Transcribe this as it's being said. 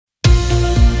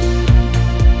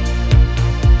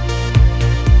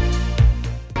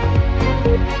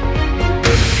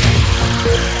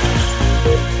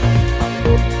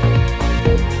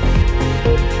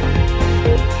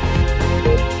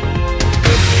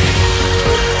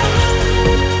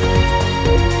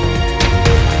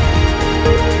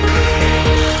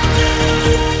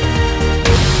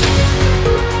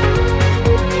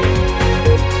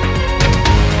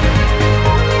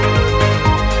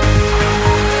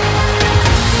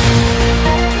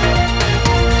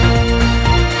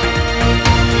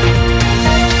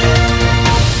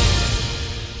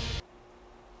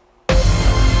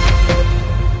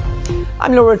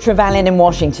I'm Laura Trevelyan in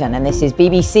Washington, and this is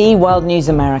BBC World News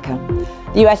America.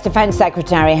 The US Defense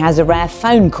Secretary has a rare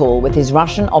phone call with his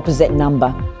Russian opposite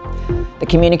number. The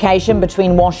communication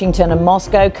between Washington and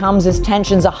Moscow comes as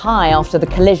tensions are high after the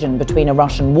collision between a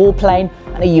Russian warplane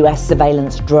and a US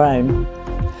surveillance drone.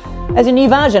 There's a new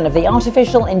version of the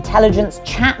artificial intelligence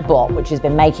chatbot which has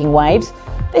been making waves.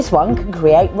 This one can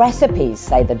create recipes,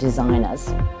 say the designers.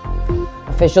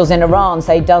 Officials in Iran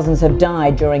say dozens have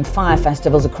died during fire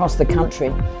festivals across the country.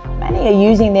 Many are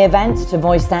using the events to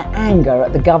voice their anger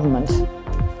at the government.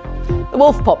 The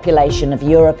wolf population of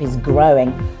Europe is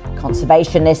growing.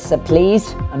 Conservationists are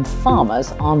pleased and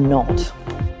farmers are not.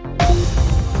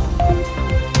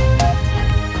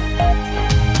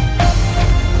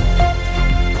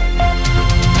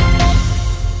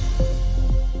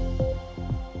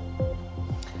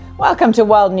 Welcome to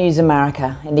World News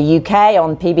America, in the UK,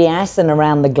 on PBS and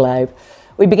around the globe.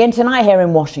 We begin tonight here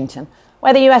in Washington,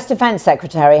 where the US Defense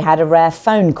Secretary had a rare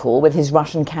phone call with his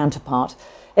Russian counterpart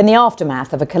in the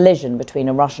aftermath of a collision between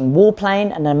a Russian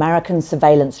warplane and an American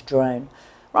surveillance drone.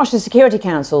 Russia's Security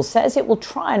Council says it will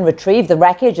try and retrieve the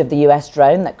wreckage of the US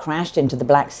drone that crashed into the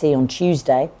Black Sea on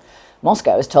Tuesday.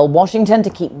 Moscow has told Washington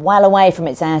to keep well away from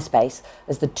its airspace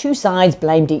as the two sides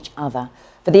blamed each other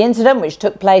for the incident, which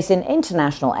took place in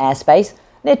international airspace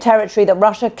near territory that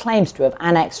Russia claims to have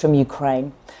annexed from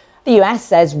Ukraine. The US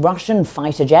says Russian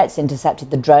fighter jets intercepted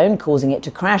the drone, causing it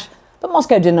to crash, but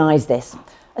Moscow denies this.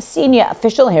 A senior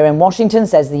official here in Washington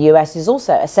says the US is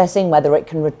also assessing whether it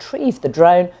can retrieve the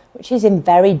drone, which is in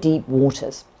very deep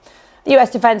waters. The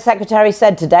US Defense Secretary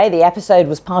said today the episode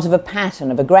was part of a pattern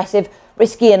of aggressive,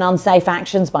 risky and unsafe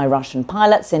actions by Russian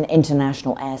pilots in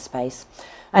international airspace.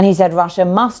 And he said Russia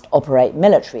must operate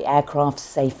military aircraft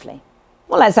safely.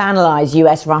 Well, let's analyse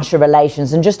US-Russia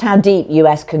relations and just how deep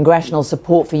US congressional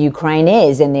support for Ukraine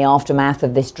is in the aftermath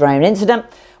of this drone incident.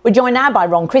 We're joined now by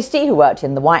Ron Christie, who worked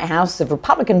in the White House of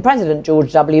Republican President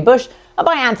George W. Bush, and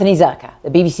by Anthony Zerka, the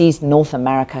BBC's North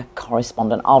America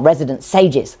correspondent, our resident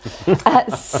sages.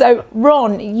 So,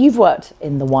 Ron, you've worked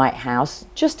in the White House.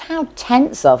 Just how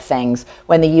tense are things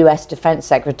when the US Defense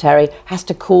Secretary has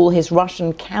to call his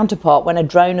Russian counterpart when a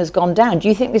drone has gone down? Do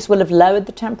you think this will have lowered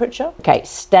the temperature? OK,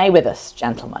 stay with us,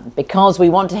 gentlemen, because we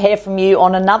want to hear from you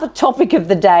on another topic of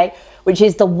the day, which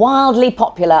is the wildly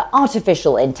popular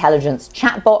artificial intelligence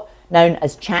chatbot known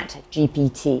as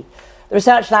ChatGPT. The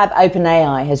research lab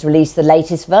OpenAI has released the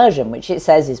latest version, which it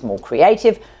says is more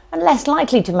creative and less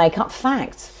likely to make up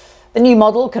facts. The new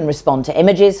model can respond to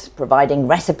images, providing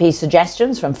recipe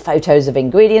suggestions from photos of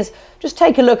ingredients. Just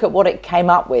take a look at what it came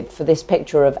up with for this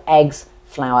picture of eggs,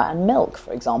 flour and milk,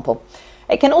 for example.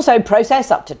 It can also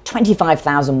process up to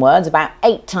 25,000 words, about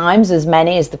 8 times as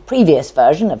many as the previous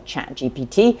version of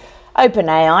ChatGPT.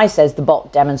 OpenAI says the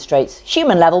bot demonstrates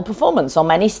human-level performance on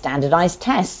many standardized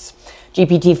tests.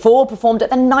 GPT-4 performed at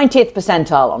the 90th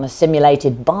percentile on a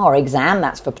simulated bar exam,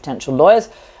 that's for potential lawyers,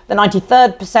 the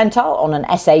 93rd percentile on an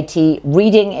SAT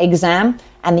reading exam,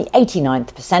 and the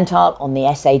 89th percentile on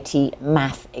the SAT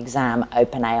math exam,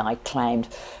 OpenAI claimed.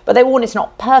 But they warn it's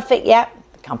not perfect yet.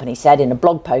 The company said in a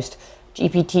blog post,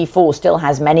 GPT-4 still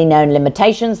has many known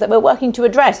limitations that we're working to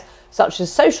address, such as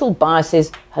social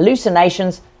biases,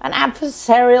 hallucinations, and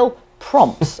adversarial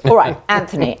prompts. All right,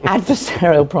 Anthony,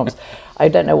 adversarial prompts. I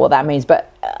don't know what that means,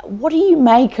 but what do you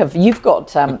make of, you've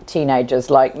got teenagers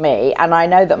like me, and I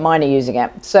know that mine are using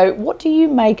it. So what do you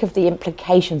make of the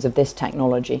implications of this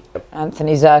technology?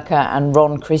 Anthony Zerka and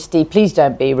Ron Christie, please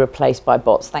don't be replaced by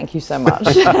bots. Thank you so much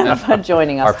for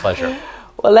joining us. Our pleasure.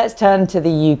 Well, let's turn to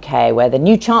the UK, where the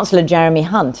new Chancellor Jeremy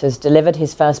Hunt has delivered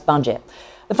his first budget.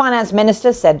 The Finance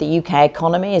Minister said the UK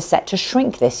economy is set to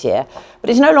shrink this year, but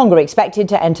is no longer expected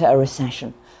to enter a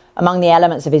recession. Among the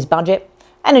elements of his budget,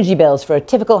 energy bills for a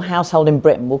typical household in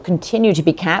Britain will continue to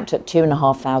be capped at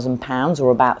 £2,500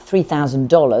 or about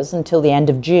 $3,000 until the end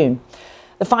of June.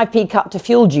 The 5p cut to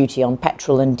fuel duty on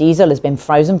petrol and diesel has been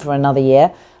frozen for another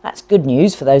year. That's good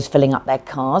news for those filling up their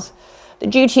cars. The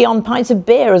duty on pints of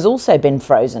beer has also been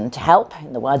frozen to help,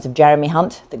 in the words of Jeremy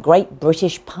Hunt, the great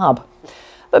British pub.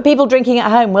 But people drinking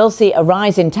at home will see a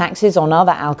rise in taxes on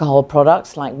other alcohol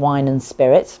products like wine and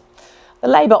spirits. The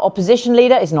Labour opposition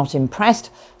leader is not impressed.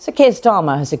 Sir Keir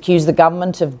Starmer has accused the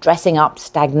government of dressing up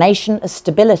stagnation as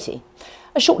stability.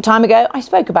 A short time ago, I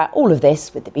spoke about all of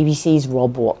this with the BBC's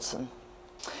Rob Watson.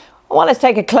 Well, let's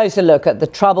take a closer look at the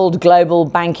troubled global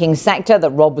banking sector that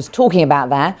Rob was talking about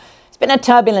there. It's been a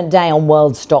turbulent day on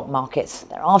world stock markets.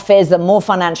 There are fears that more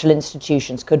financial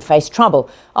institutions could face trouble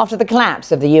after the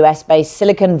collapse of the US-based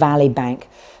Silicon Valley Bank.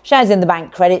 Shares in the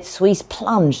bank Credit Suisse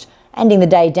plunged, ending the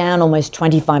day down almost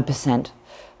 25%.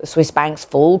 The Swiss bank's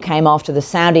fall came after the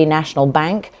Saudi National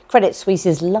Bank, Credit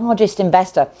Suisse's largest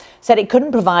investor, said it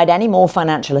couldn't provide any more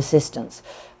financial assistance.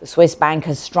 The Swiss bank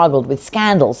has struggled with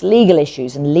scandals, legal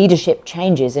issues and leadership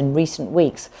changes in recent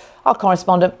weeks. Our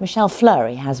correspondent Michelle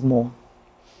Fleury has more.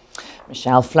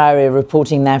 Michelle Fleury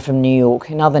reporting there from New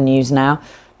York. In other news now,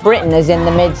 Britain is in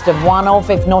the midst of one of,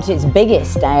 if not its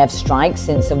biggest day of strikes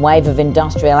since a wave of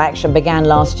industrial action began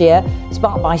last year,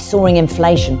 sparked by soaring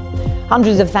inflation.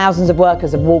 Hundreds of thousands of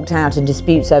workers have walked out in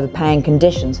disputes over pay and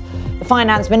conditions. The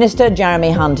Finance Minister,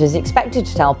 Jeremy Hunt, is expected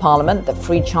to tell Parliament that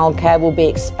free childcare will be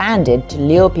expanded to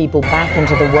lure people back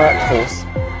into the workforce.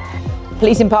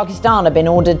 Police in Pakistan have been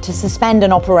ordered to suspend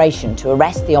an operation to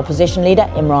arrest the opposition leader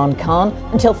Imran Khan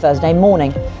until Thursday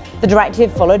morning. The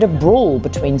directive followed a brawl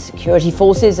between security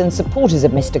forces and supporters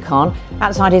of Mr. Khan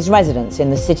outside his residence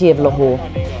in the city of Lahore.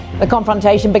 The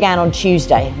confrontation began on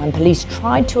Tuesday when police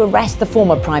tried to arrest the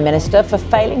former Prime Minister for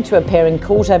failing to appear in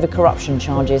court over corruption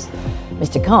charges.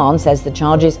 Mr. Khan says the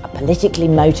charges are politically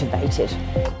motivated.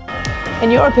 In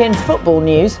European football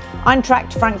news,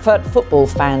 Eintracht Frankfurt football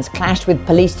fans clashed with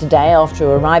police today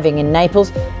after arriving in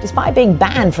Naples, despite being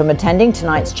banned from attending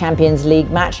tonight's Champions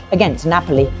League match against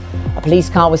Napoli. A police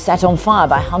car was set on fire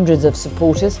by hundreds of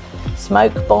supporters.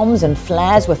 Smoke bombs and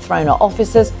flares were thrown at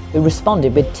officers who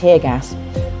responded with tear gas.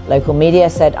 Local media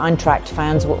said Eintracht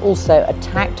fans were also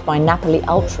attacked by Napoli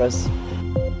ultras.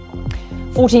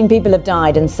 14 people have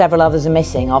died and several others are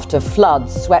missing after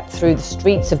floods swept through the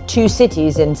streets of two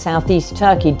cities in southeast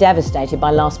Turkey devastated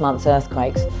by last month's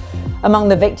earthquakes. Among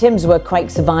the victims were quake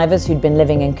survivors who'd been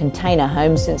living in container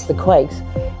homes since the quakes.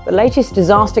 The latest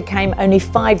disaster came only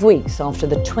 5 weeks after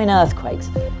the twin earthquakes,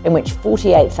 in which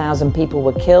 48,000 people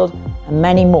were killed and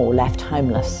many more left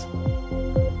homeless.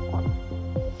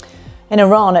 In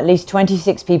Iran, at least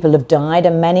 26 people have died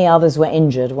and many others were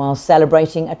injured while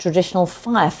celebrating a traditional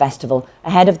fire festival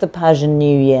ahead of the Persian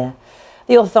New Year.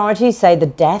 The authorities say the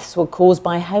deaths were caused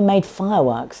by homemade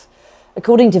fireworks.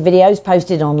 According to videos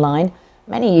posted online,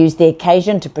 many used the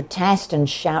occasion to protest and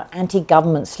shout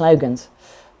anti-government slogans.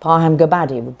 Parham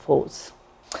Gabadi reports.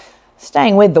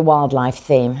 Staying with the wildlife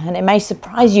theme, and it may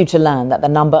surprise you to learn that the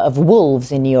number of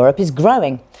wolves in Europe is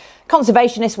growing.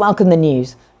 Conservationists welcome the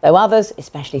news, though others,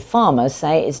 especially farmers,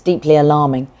 say it's deeply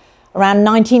alarming. Around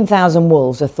 19,000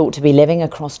 wolves are thought to be living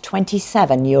across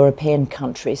 27 European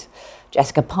countries.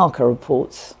 Jessica Parker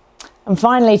reports. And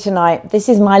finally tonight, this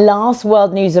is my last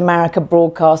World News America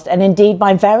broadcast and indeed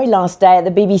my very last day at the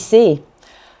BBC.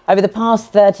 Over the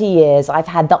past 30 years, I've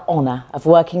had the honour of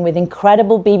working with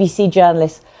incredible BBC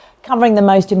journalists covering the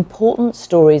most important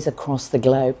stories across the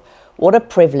globe. What a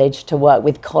privilege to work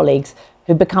with colleagues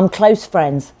who've become close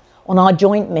friends on our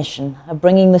joint mission of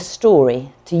bringing the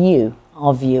story to you,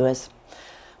 our viewers.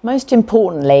 Most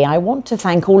importantly, I want to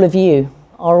thank all of you,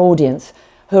 our audience,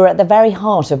 who are at the very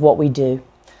heart of what we do.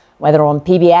 Whether on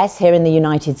PBS here in the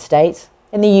United States,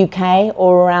 in the UK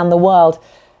or around the world,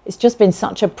 it's just been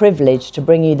such a privilege to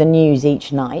bring you the news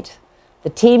each night. The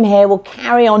team here will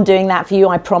carry on doing that for you,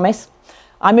 I promise.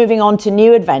 I'm moving on to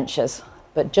new adventures,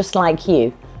 but just like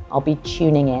you, I'll be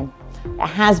tuning in. It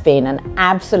has been an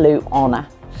absolute honour.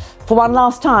 For one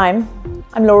last time,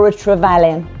 I'm Laura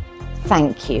Trevelyan.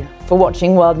 Thank you for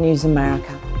watching World News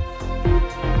America.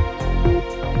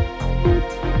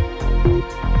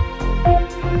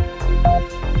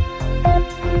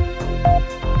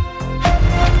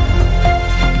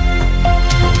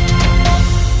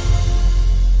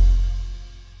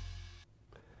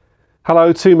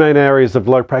 Hello, two main areas of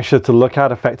low pressure to look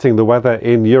at affecting the weather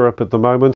in Europe at the moment.